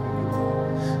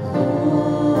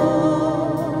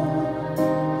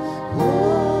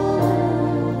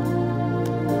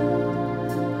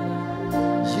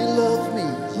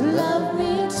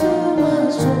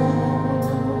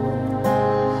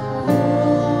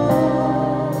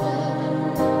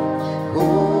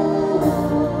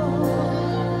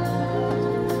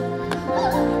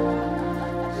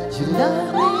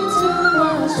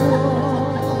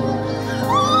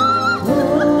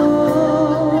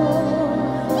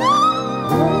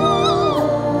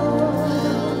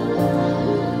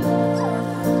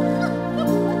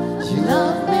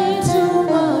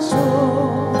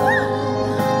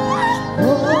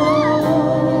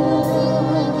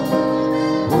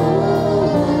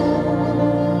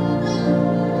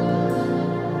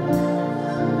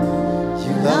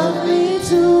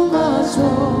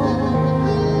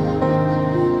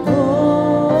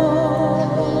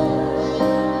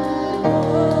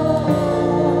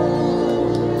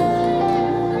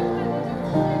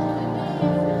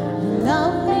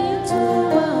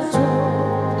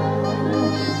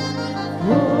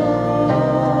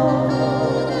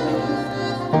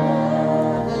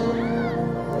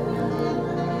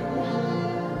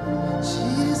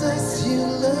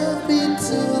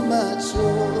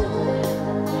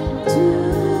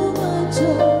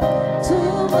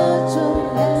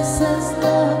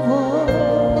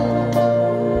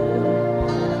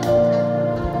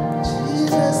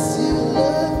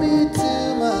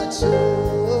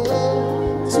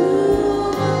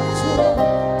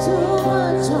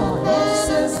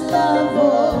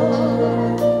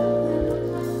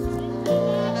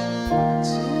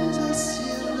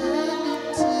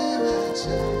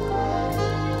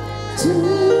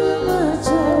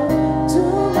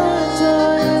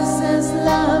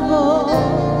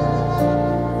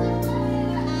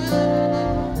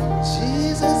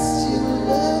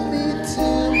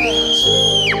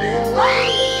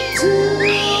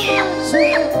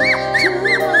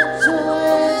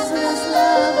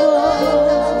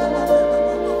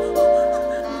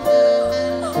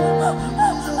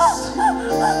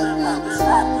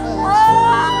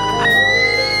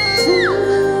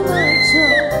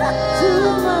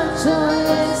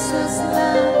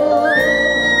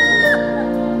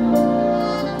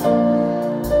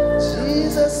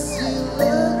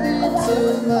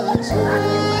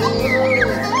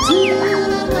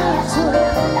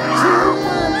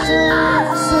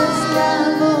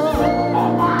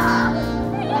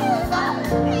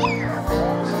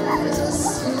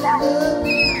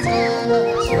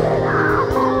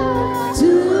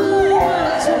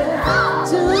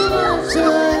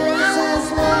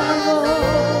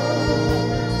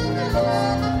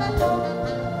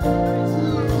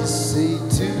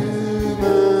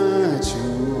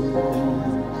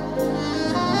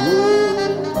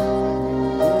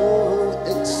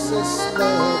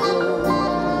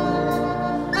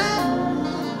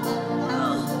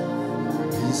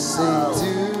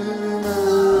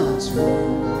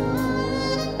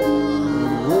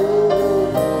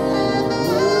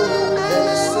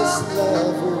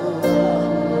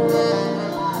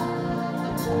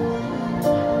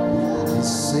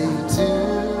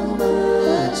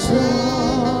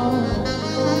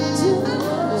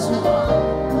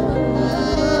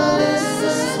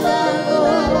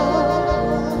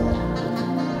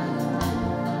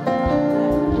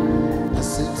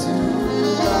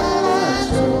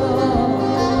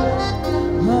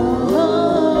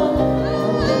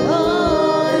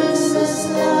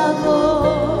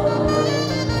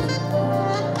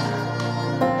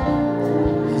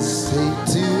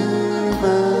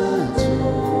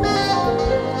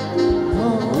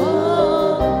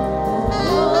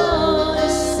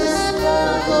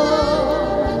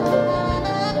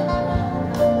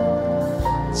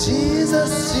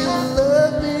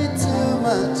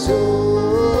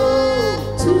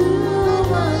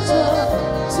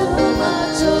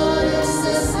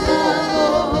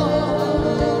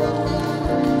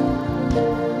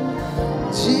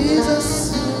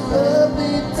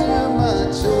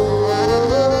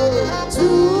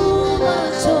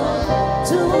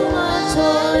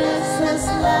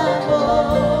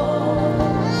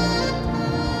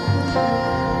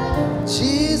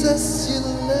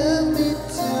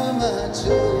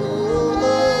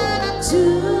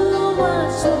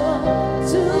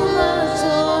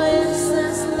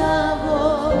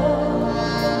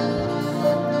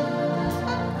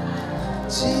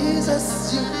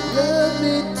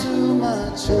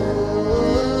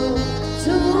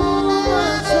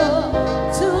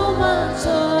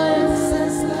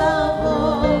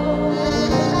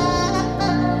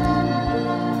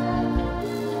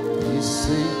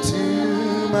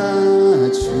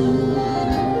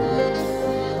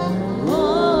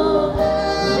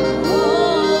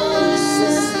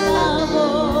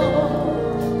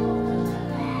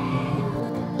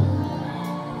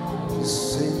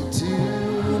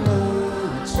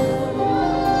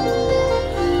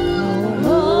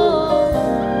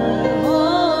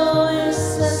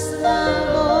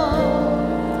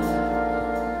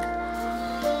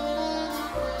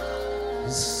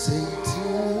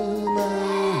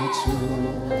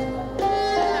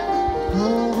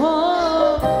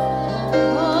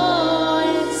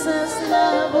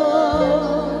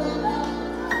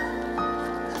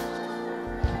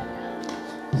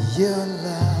 Your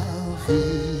love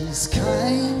is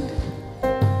kind.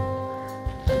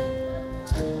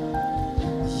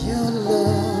 Your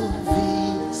love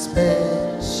is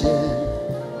patient.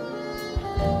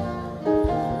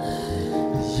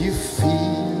 You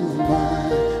fill my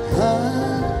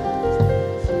heart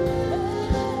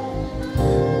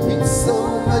with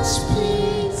so much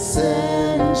peace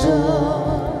and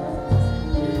joy.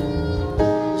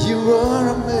 You are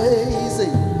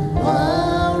amazing.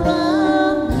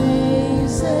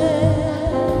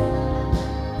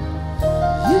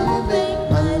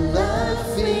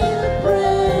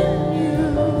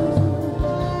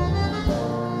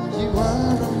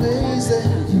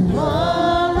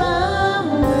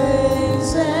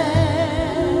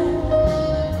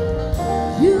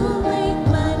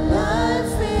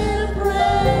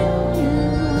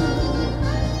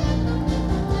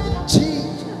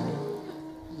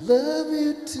 Love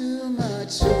you too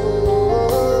much,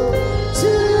 oh, Too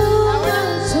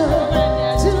much,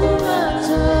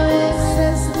 oh,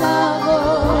 excess love, oh.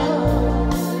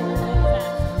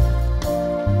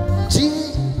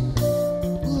 gee,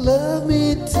 love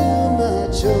me too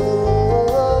much,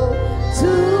 oh,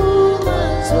 Too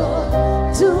much,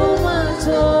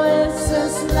 oh,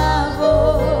 excess love, oh.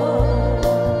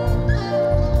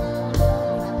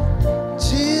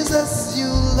 Jesus, you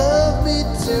love me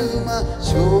too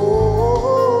much,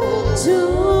 oh,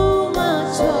 Too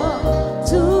much,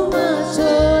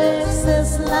 oh,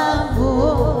 excess love, oh.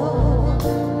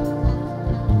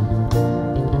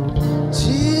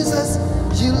 Jesus,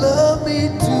 you love me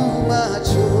too much,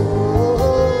 oh,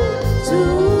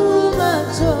 Too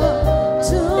much,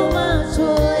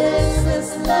 oh,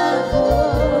 excess love, oh.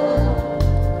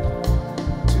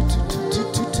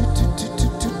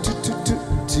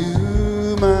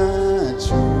 too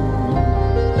much, oh.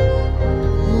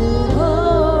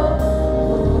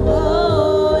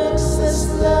 Oh, excess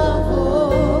love, oh.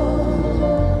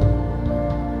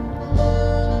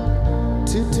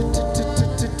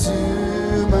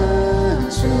 Too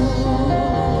much, oh.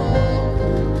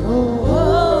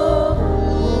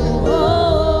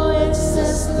 Oh,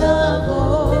 excess love, oh.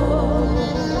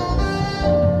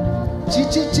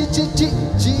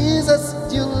 Jesus,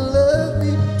 you love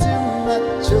me too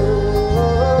much, oh.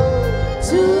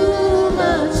 Too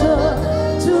much,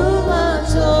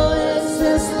 oh,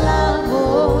 excess love, oh.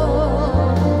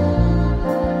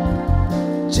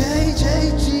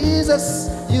 Jesus,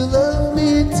 you love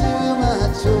me too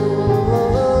much, oh.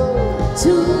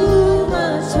 Too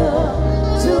much,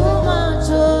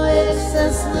 oh,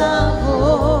 excess love,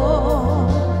 oh.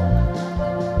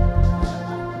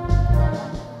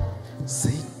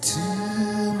 Say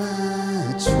too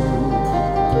much, oh.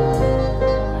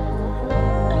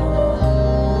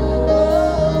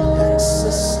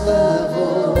 Excess love, oh.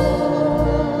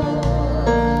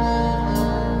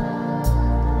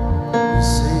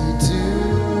 Say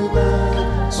too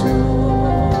much, oh.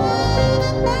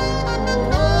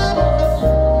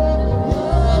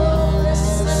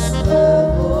 Excess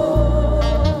love, oh.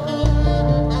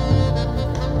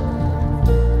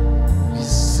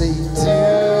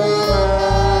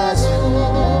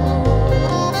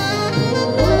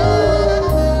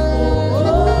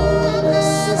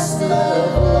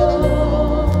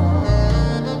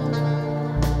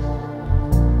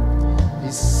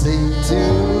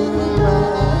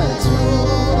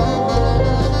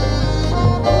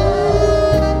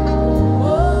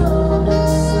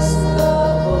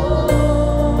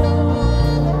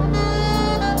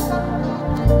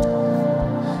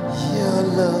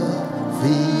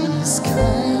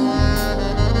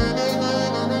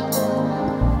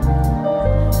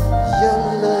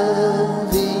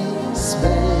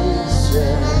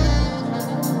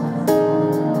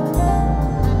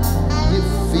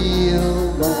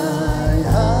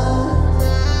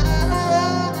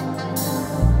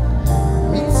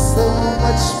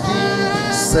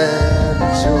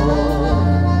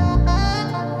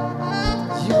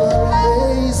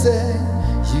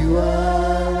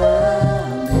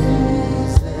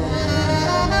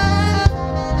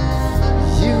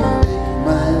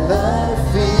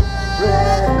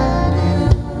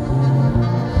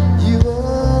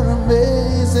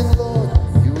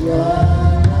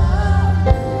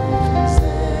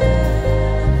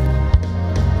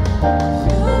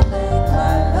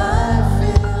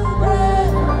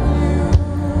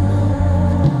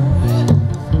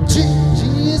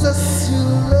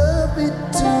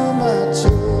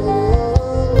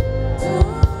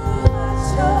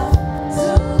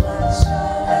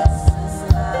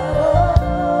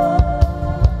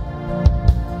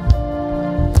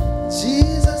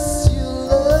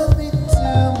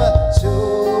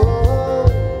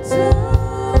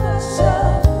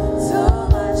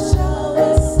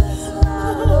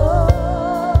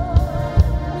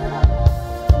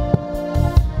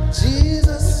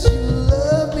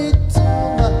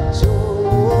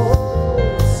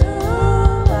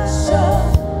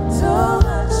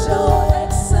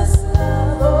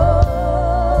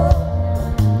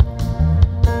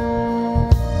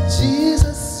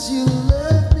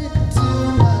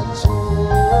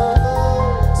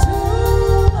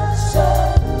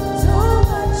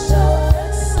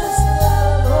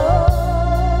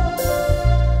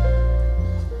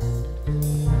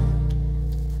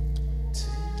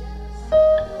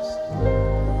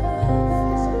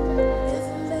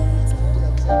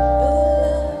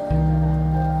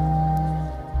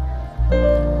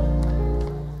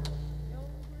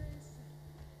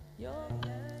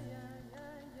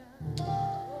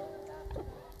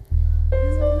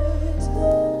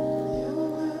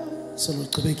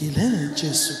 Soluqhubekile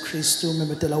Jesu Kristu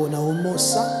memetela wona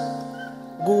umusa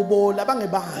kubo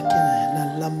labangebakhe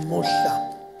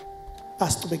nalamuhla.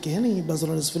 Asiqhubekeni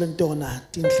bazalwane sivele ntona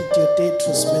tinhlitiyo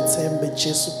tethu simethembe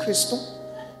Jesu Kristu.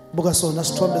 Buka sona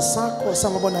sithombe sakho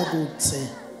samabona kutse.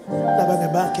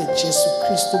 Labangebakhe Jesu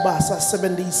Kristu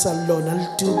basasebenzisa lona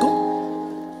lidugu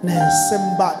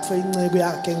nesembatho inceke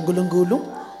yakhe uNkulunkulu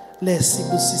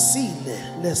lesibusisile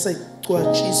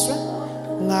lesecwatshiswe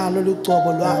ngalo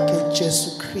lugcobo lwakhe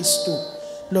Jesu Kristu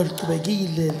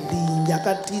loluqhubekile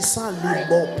linyakatisa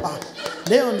libopha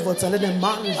leyo ndvodza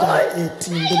lenemandla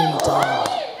etimbeni mntana.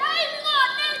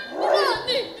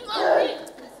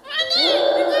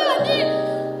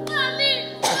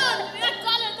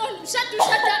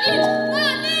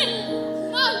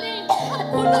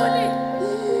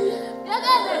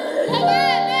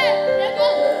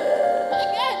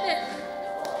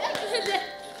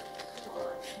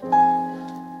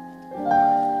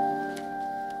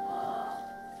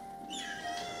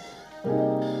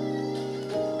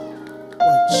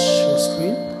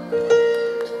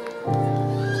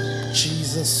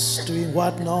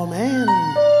 What no man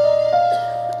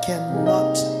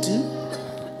cannot do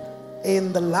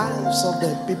in the lives of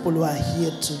the people who are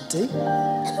here today.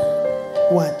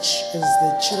 Watch as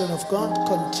the children of God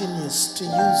continues to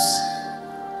use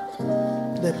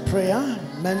the prayer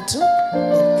mantle,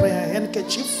 the prayer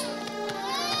handkerchief,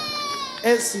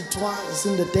 as it was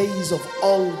in the days of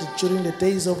old, during the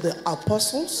days of the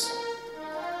apostles,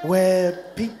 where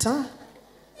Peter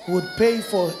would pay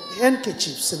for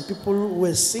handkerchiefs and people who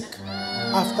were sick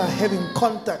after having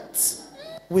contacts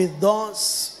with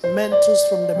those mantles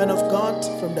from the men of God,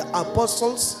 from the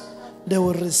apostles, they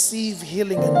will receive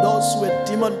healing, and those who were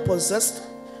demon possessed,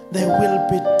 they will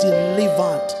be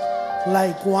delivered.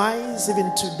 Likewise,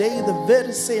 even today, the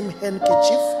very same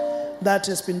handkerchief that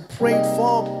has been prayed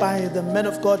for by the man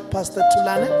of God, Pastor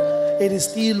Tulane, it is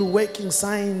still working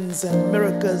signs and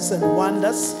miracles and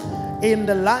wonders in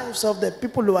the lives of the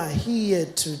people who are here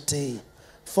today.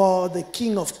 For the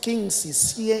King of Kings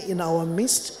is here in our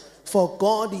midst. For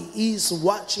God is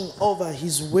watching over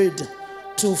his word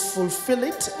to fulfill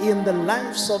it in the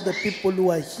lives of the people who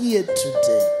are here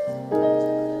today.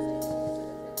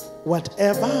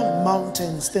 Whatever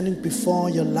mountain standing before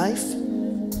your life,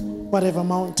 whatever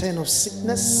mountain of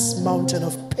sickness, mountain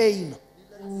of pain,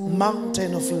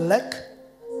 mountain of lack,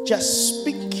 just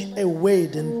speak a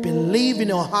word and believe in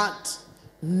your heart,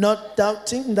 not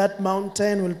doubting that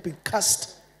mountain will be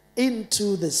cast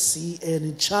into the sea, and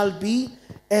it shall be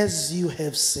as you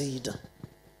have said.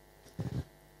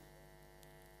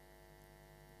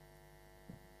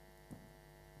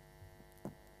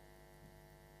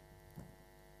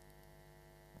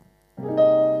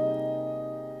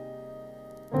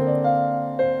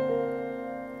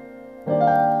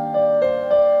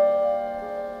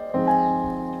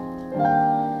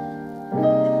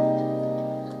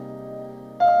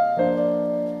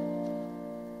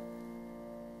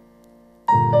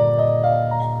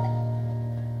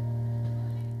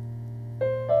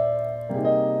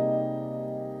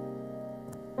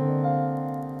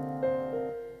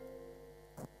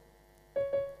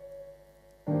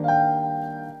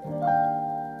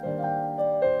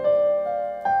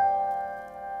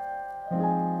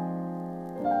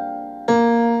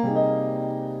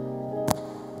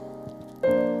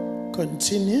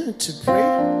 Continue to pray.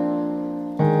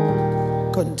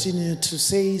 Continue to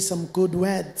say some good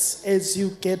words as you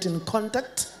get in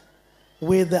contact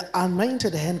with the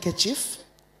anointed handkerchief.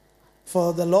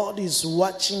 For the Lord is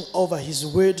watching over his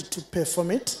word to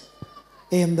perform it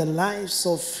in the lives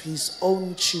of his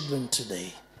own children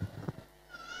today.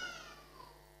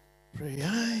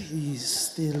 Prayer is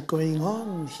still going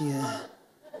on here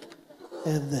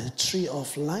at the Tree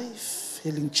of Life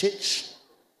Healing Church,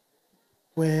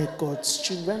 where God's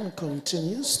children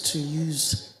continues to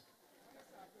use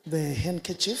the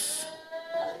handkerchief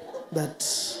that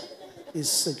is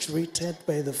saturated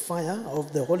by the fire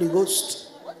of the Holy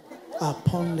Ghost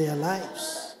upon their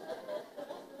lives.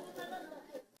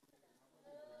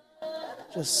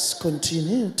 Just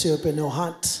continue to open your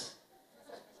heart.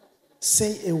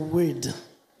 Say a word,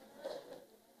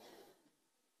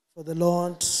 for the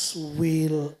Lord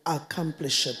will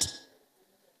accomplish it.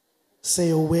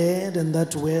 Say a word and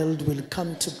that word will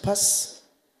come to pass.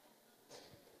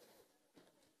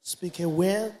 Speak a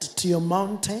word to your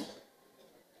mountain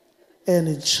and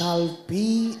it shall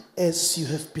be as you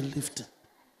have believed.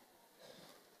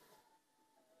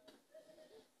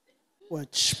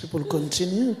 Watch people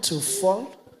continue to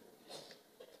fall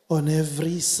on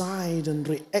every side and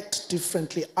react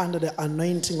differently under the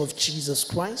anointing of Jesus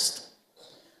Christ.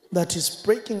 that is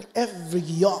breaking every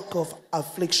yoke of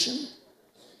affliction,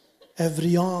 every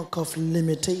yoke of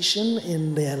limitation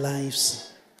in their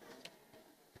lives.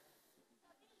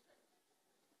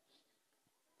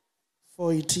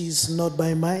 For it is not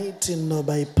by might and not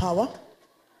by power,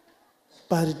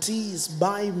 but it is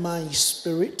by my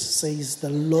Spirit, says the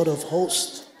Lord of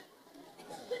hosts.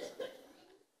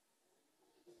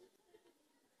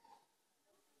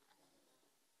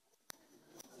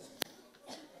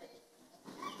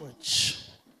 Watch.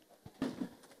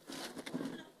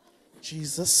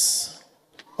 Jesus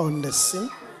on the scene.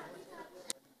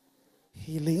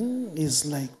 Healing is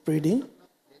like breathing.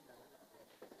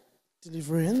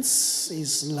 Deliverance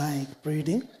is like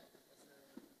breathing.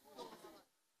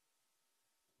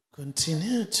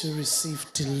 Continue to receive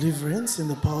deliverance in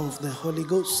the power of the Holy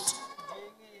Ghost.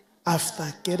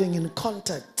 After getting in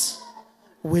contact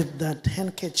with that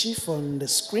handkerchief on the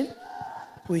screen,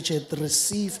 which had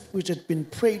been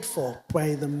prayed for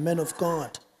by the men of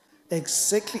God,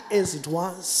 exactly as it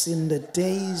was in the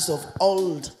days of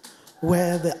old,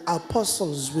 where the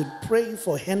apostles would pray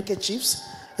for handkerchiefs,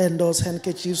 and those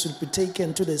handkerchiefs would be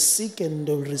taken to the sick and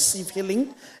they will receive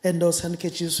healing, and those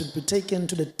handkerchiefs would be taken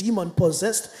to the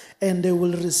demon-possessed and they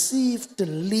will receive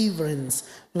deliverance.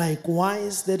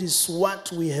 Likewise, that is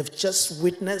what we have just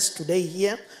witnessed today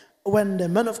here. When the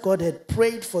man of God had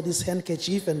prayed for this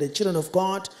handkerchief, and the children of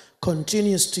God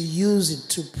continues to use it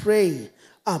to pray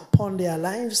upon their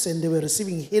lives, and they were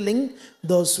receiving healing.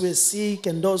 Those who were sick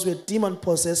and those who were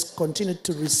demon-possessed continued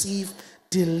to receive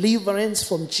deliverance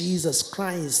from Jesus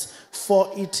Christ. For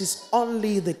it is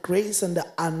only the grace and the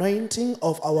anointing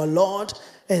of our Lord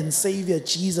and Savior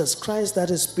Jesus Christ that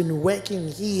has been working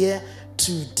here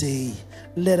today.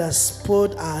 Let us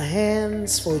put our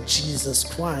hands for Jesus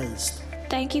Christ.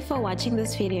 Thank you for watching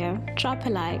this video. Drop a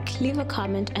like, leave a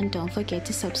comment, and don't forget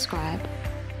to subscribe.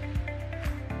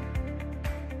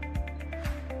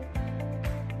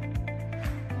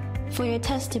 For your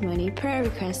testimony, prayer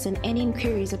requests, and any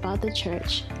inquiries about the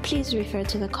church, please refer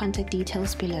to the contact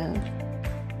details below.